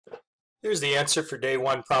Here's the answer for day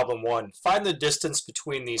 1, problem 1. Find the distance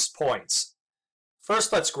between these points.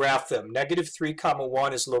 First, let's graph them. -3,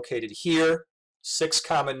 1 is located here. 6,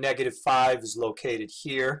 -5 is located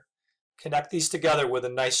here. Connect these together with a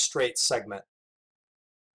nice straight segment.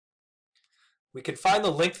 We can find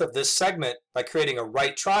the length of this segment by creating a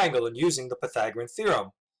right triangle and using the Pythagorean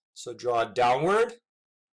theorem. So draw downward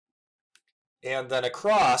and then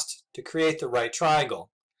across to create the right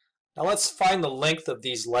triangle. Now let's find the length of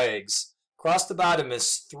these legs. Across the bottom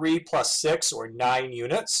is 3 plus 6, or 9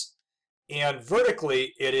 units, and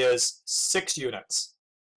vertically it is 6 units.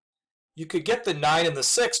 You could get the 9 and the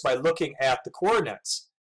 6 by looking at the coordinates.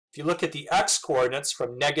 If you look at the x-coordinates,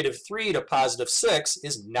 from -3 to +6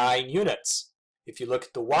 is 9 units. If you look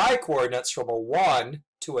at the y-coordinates, from a 1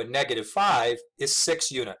 to a -5 is 6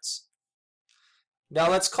 units. Now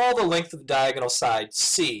let's call the length of the diagonal side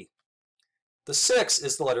C. The 6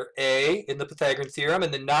 is the letter A in the Pythagorean theorem,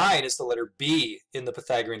 and the 9 is the letter B in the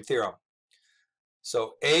Pythagorean theorem.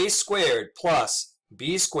 So A squared plus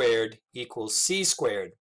B squared equals C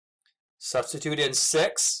squared. Substitute in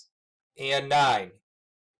 6 and 9.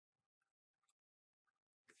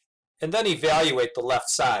 And then evaluate the left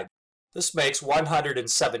side. This makes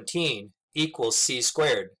 117 equals C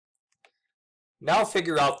squared. Now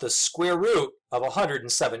figure out the square root of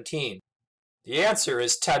 117. The answer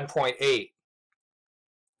is 10.8.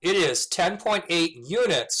 It is 10.8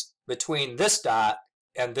 units between this dot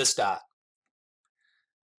and this dot.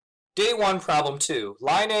 Day 1, problem 2.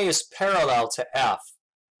 Line A is parallel to F.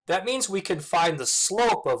 That means we can find the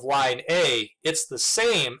slope of line A. It's the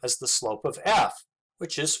same as the slope of F,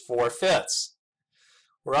 which is 4/5.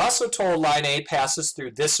 We're also told line A passes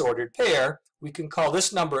through this ordered pair. We can call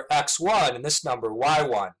this number x1 and this number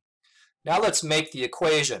y1. Now let's make the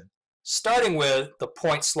equation, starting with the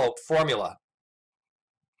point-slope formula.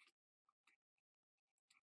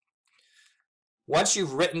 Once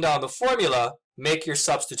you've written down the formula, make your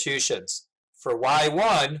substitutions. For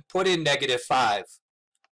y1, put in -5.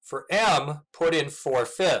 For m, put in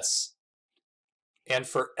 4/5. And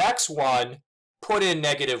for x1, put in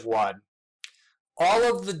 -1. All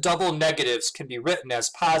of the double negatives can be written as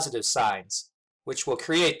positive signs, which will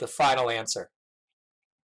create the final answer.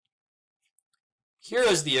 Here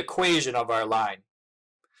is the equation of our line.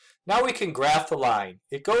 Now we can graph the line.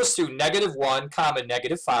 It goes through -1,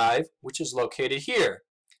 -5, which is located here.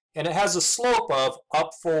 And it has a slope of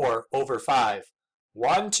up 4 over 5.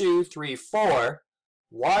 1, 2, 3, 4.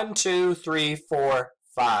 1, 2, 3, 4,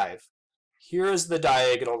 5. Here is the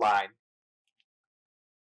diagonal line.